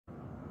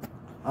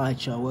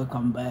Alright y'all,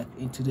 welcome back.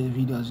 In today's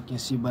video, as you can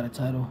see by the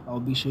title, I'll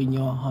be showing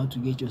y'all how to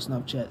get your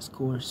Snapchat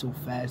score so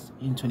fast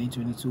in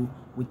 2022.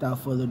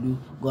 Without further ado,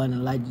 go ahead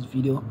and like this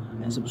video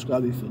and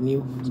subscribe if you're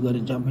new. Let's go ahead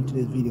and jump into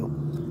this video.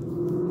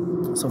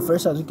 So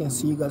first, as you can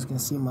see, you guys can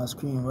see my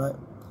screen, right?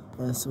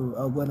 And so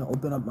I'll go ahead and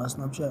open up my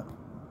Snapchat.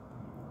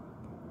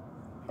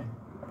 As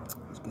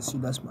you can see,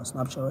 that's my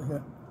Snapchat right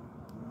here.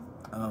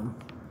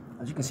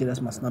 As you can see,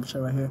 that's my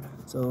Snapchat right here.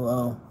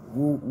 So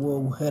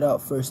we'll head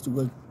out first to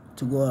go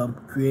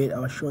create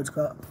our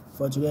shortcut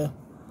for today.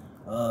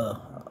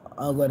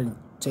 I'll go ahead and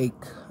take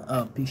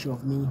a picture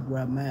of me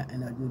where I'm at,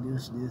 and I do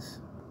this.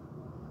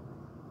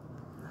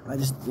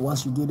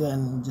 Once you do that,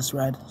 and just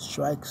write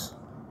strikes.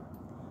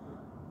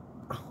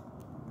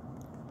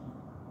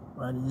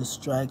 Right, it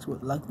just strikes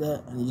like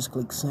that, and you just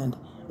click send.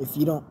 If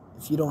you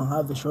don't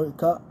have the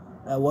shortcut,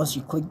 once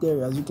you click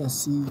there, as you can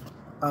see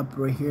up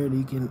right here,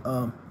 you can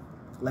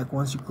like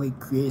once you click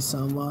create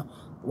someone,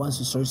 once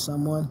you search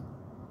someone,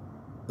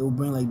 it will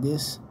bring like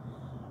this,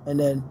 and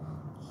then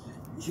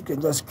you can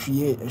just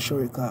create a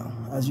shortcut.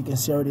 As you can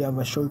see, I already have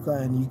a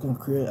shortcut, and you can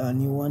create a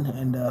new one.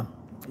 And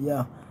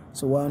yeah,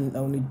 so what I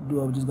need to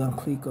do, I'm just gonna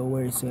click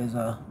where it says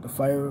the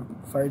fire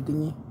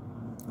thingy.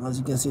 As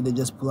you can see, they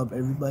just pull up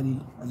everybody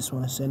I just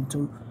want to send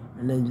to,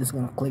 and then just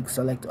gonna click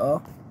select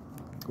all.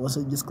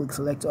 Also, just click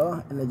select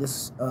all, and then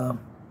just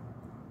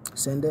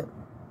send it.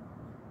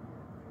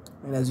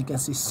 And as you can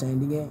see,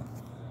 sending it.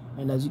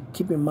 And as you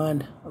keep in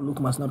mind, look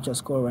at my Snapchat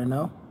score right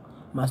now.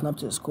 My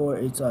Snapchat score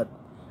is at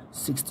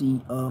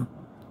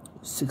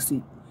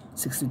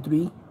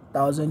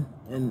 63,000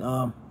 and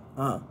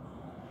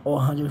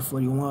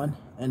 141.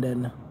 And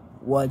then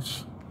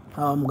watch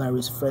how I'm gonna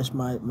refresh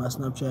my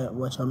Snapchat.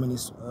 Watch how many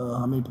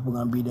people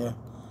gonna be there.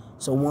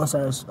 So once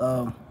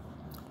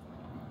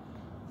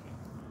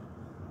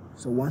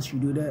you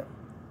do that,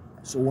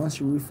 once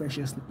you refresh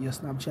your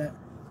Snapchat,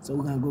 so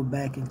we're gonna go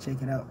back and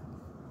check it out.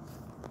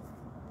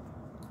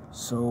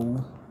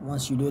 So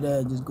once you do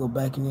that, just go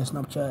back in your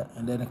Snapchat,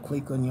 and then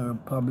click on your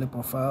public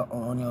profile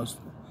or on your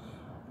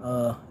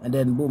and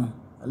then boom,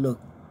 look,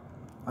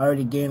 I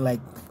already gained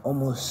like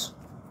almost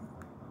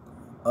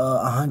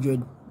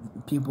 100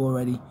 people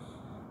already.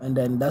 And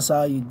then that's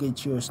how you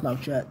get your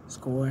Snapchat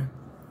score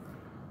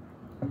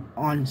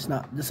on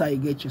Snap. That's how you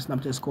get your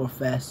Snapchat score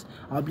fast.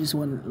 I hope you just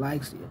want to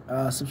like,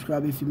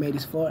 subscribe if you made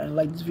this far, and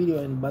like this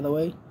video. And by the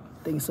way,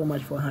 thank you so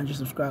much for 100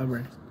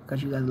 subscribers.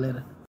 Catch you guys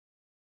later.